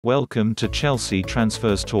Welcome to Chelsea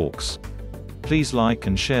Transfers Talks. Please like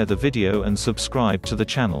and share the video and subscribe to the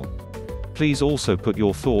channel. Please also put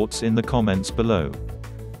your thoughts in the comments below.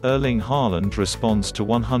 Erling Haaland responds to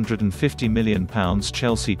 £150 million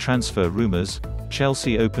Chelsea transfer rumours.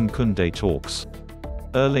 Chelsea open Kounde talks.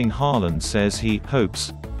 Erling Haaland says he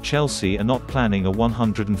hopes Chelsea are not planning a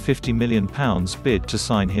 £150 million bid to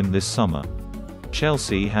sign him this summer.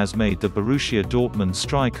 Chelsea has made the Borussia Dortmund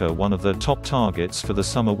striker one of their top targets for the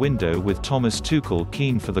summer window, with Thomas Tuchel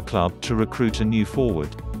keen for the club to recruit a new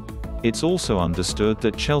forward. It's also understood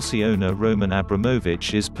that Chelsea owner Roman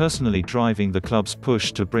Abramovich is personally driving the club's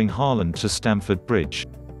push to bring Haaland to Stamford Bridge.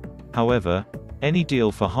 However, any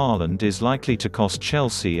deal for Haaland is likely to cost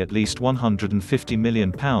Chelsea at least £150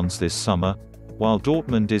 million this summer, while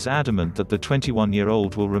Dortmund is adamant that the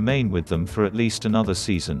 21-year-old will remain with them for at least another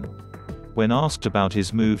season. When asked about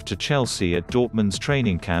his move to Chelsea at Dortmund's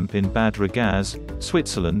training camp in Bad Ragaz,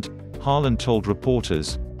 Switzerland, Haaland told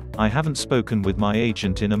reporters, "I haven't spoken with my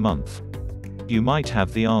agent in a month. You might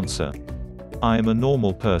have the answer. I am a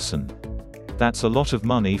normal person. That's a lot of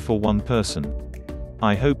money for one person.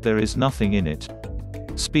 I hope there is nothing in it."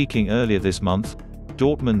 Speaking earlier this month,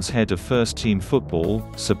 Dortmund's head of first-team football,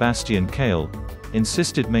 Sebastian Kehl,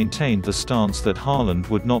 maintained the stance that Haaland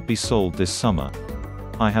would not be sold this summer.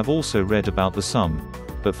 "I have also read about the sum,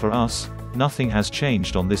 but for us, nothing has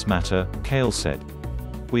changed on this matter," Kehl said.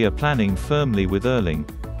 "We are planning firmly with Erling.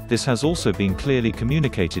 This has also been clearly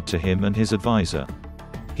communicated to him and his advisor.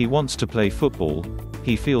 He wants to play football,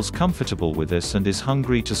 he feels comfortable with us and is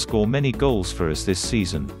hungry to score many goals for us this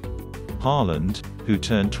season." Haaland, who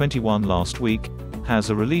turned 21 last week,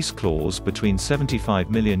 has a release clause between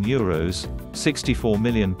 €75 million, £64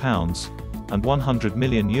 million, and €100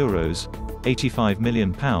 million, £85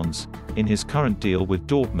 million, in his current deal with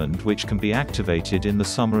Dortmund, which can be activated in the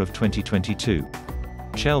summer of 2022.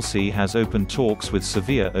 Chelsea has opened talks with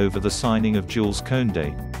Sevilla over the signing of Jules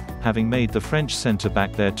Kounde, having made the French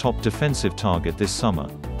centre-back their top defensive target this summer.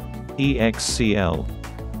 EXCL.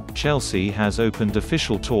 Chelsea has opened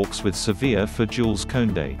official talks with Sevilla for Jules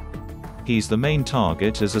Kounde. He's the main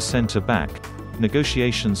target as a centre-back,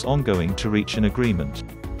 negotiations ongoing to reach an agreement.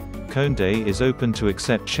 Kounde is open to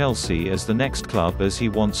accept Chelsea as the next club as he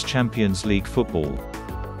wants Champions League football.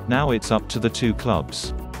 Now it's up to the two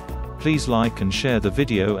clubs. Please like and share the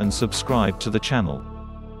video and subscribe to the channel.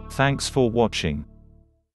 Thanks for watching.